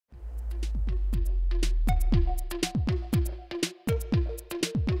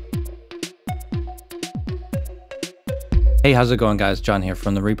Hey, how's it going, guys? John here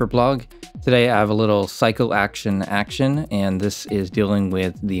from the Reaper blog. Today I have a little cycle action, and this is dealing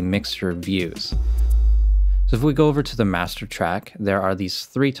with the mixer views. So if we go over to the master track, there are these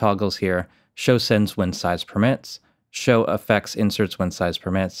three toggles here: show sends when size permits, show effects inserts when size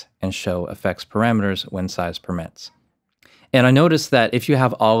permits, and show effects parameters when size permits. And I noticed that if you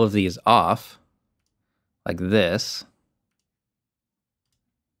have all of these off, like this,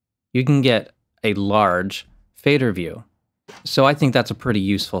 you can get a large fader view. So I think that's a pretty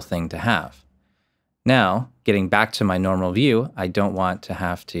useful thing to have. Now, getting back to my normal view, I don't want to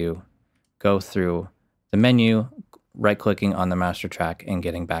have to go through the menu, right-clicking on the master track and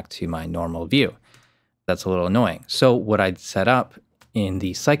getting back to my normal view. That's a little annoying. So what I'd set up in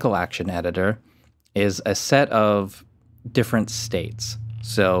the cycle action editor is a set of different states.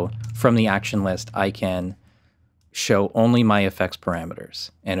 So from the action list, I can show only my effects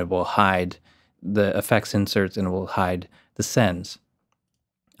parameters, and it will hide the effects inserts and it will hide the sends.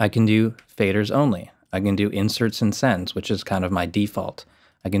 I can do faders only. I can do inserts and sends, which is kind of my default.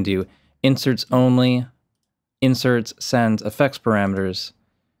 I can do inserts only, inserts, sends, effects parameters,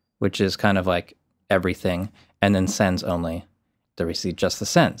 which is kind of like everything, and then sends only to receive just the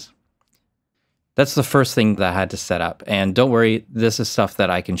sends. That's the first thing that I had to set up. And don't worry, this is stuff that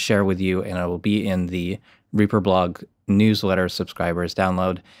I can share with you, and it will be in the Reaper blog newsletter subscribers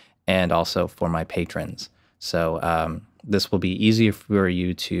download, and also for my patrons. So this will be easier for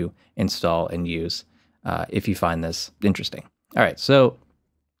you to install and use if you find this interesting. All right, so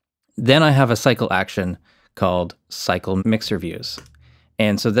then I have a cycle action called cycle mixer views.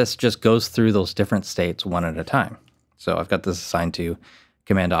 And so this just goes through those different states one at a time. So I've got this assigned to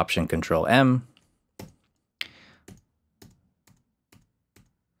Command Option Control M.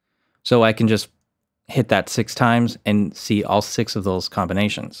 So I can just hit that 6 times and see all 6 of those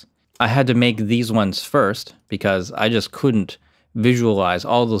combinations. I had to make these ones first because I just couldn't visualize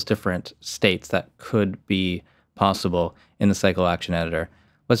all those different states that could be possible in the cycle action editor.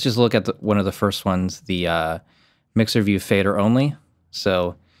 Let's just look at one of the first ones, the mixer view fader only.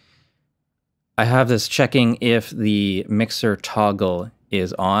 So I have this checking if the mixer toggle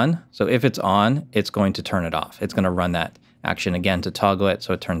is on. So if it's on, it's going to turn it off. It's going to run that action again to toggle it,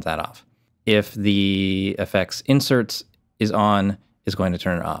 so it turns that off. If the effects inserts is on, it's going to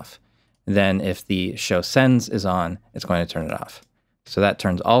turn it off. Then if the show sends is on, it's going to turn it off. So that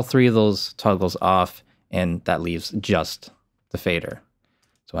turns all 3 of those toggles off, and that leaves just the fader.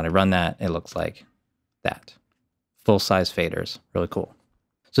 So when I run that, it looks like that. Full-size faders, really cool.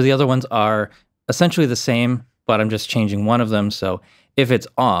 So the other ones are essentially the same, but I'm just changing one of them. So if it's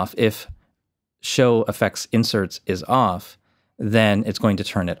off, if show effects inserts is off, then it's going to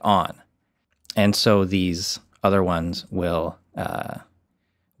turn it on. And so these other ones will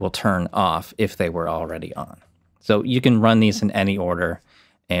turn off if they were already on. So you can run these in any order,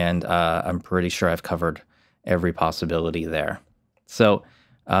 and I'm pretty sure I've covered every possibility there. So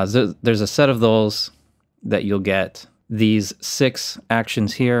there's a set of those that you'll get. These 6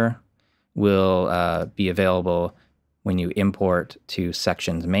 actions here will be available when you import to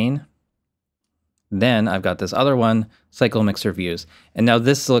sections main. Then I've got this other one, cycle mixer views. And now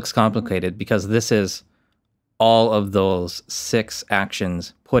this looks complicated because this is all of those 6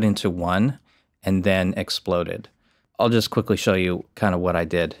 actions put into one and then exploded. I'll just quickly show you kind of what I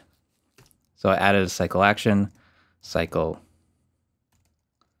did. So I added a cycle action, cycle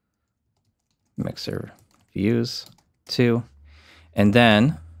mixer views 2, and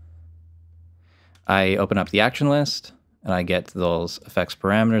then I open up the action list and I get those effects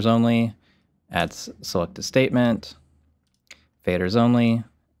parameters only, add selected statement, faders only,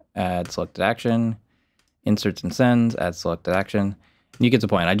 add selected action, inserts and sends, add selected action. You get the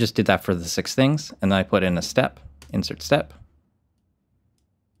point. I just did that for the 6 things, and then I put in a step, insert step,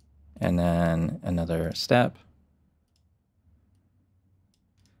 and then another step.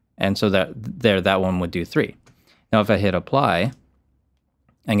 And so that one would do 3. Now if I hit apply,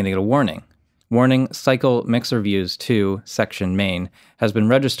 I'm going to get a warning. Warning, cycle mixer views 2 section main has been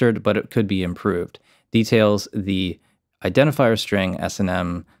registered, but it could be improved. Details the identifier string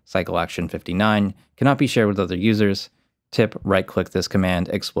SNM cycle action 59 cannot be shared with other users. Tip, right-click this command,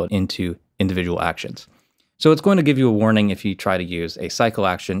 explode into individual actions. So it's going to give you a warning if you try to use a cycle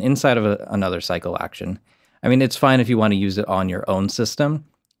action inside of another cycle action. I mean, it's fine if you want to use it on your own system,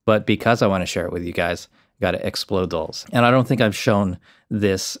 but because I want to share it with you guys, got to explode those. And I don't think I've shown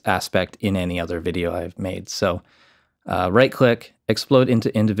this aspect in any other video I've made. So right-click, explode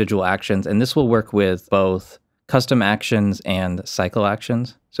into individual actions, and this will work with both custom actions and cycle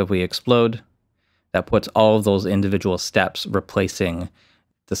actions. So if we explode, that puts all of those individual steps replacing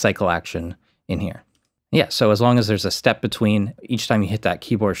the cycle action in here. Yeah, so as long as there's a step between, each time you hit that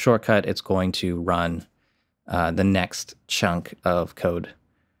keyboard shortcut, it's going to run the next chunk of code.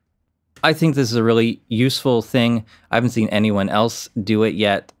 I think this is a really useful thing. I haven't seen anyone else do it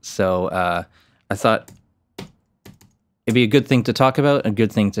yet, so I thought it'd be a good thing to talk about, a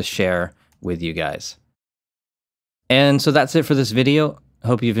good thing to share with you guys. And so that's it for this video.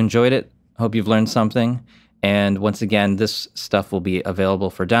 Hope you've enjoyed it. Hope you've learned something. And once again, this stuff will be available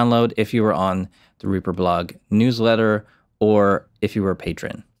for download if you were on the Reaper blog newsletter or if you were a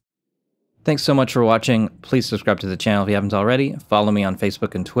patron. Thanks so much for watching. Please subscribe to the channel if you haven't already. Follow me on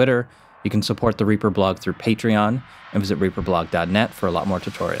Facebook and Twitter. You can support the Reaper blog through Patreon and visit reaperblog.net for a lot more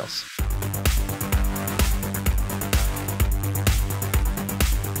tutorials.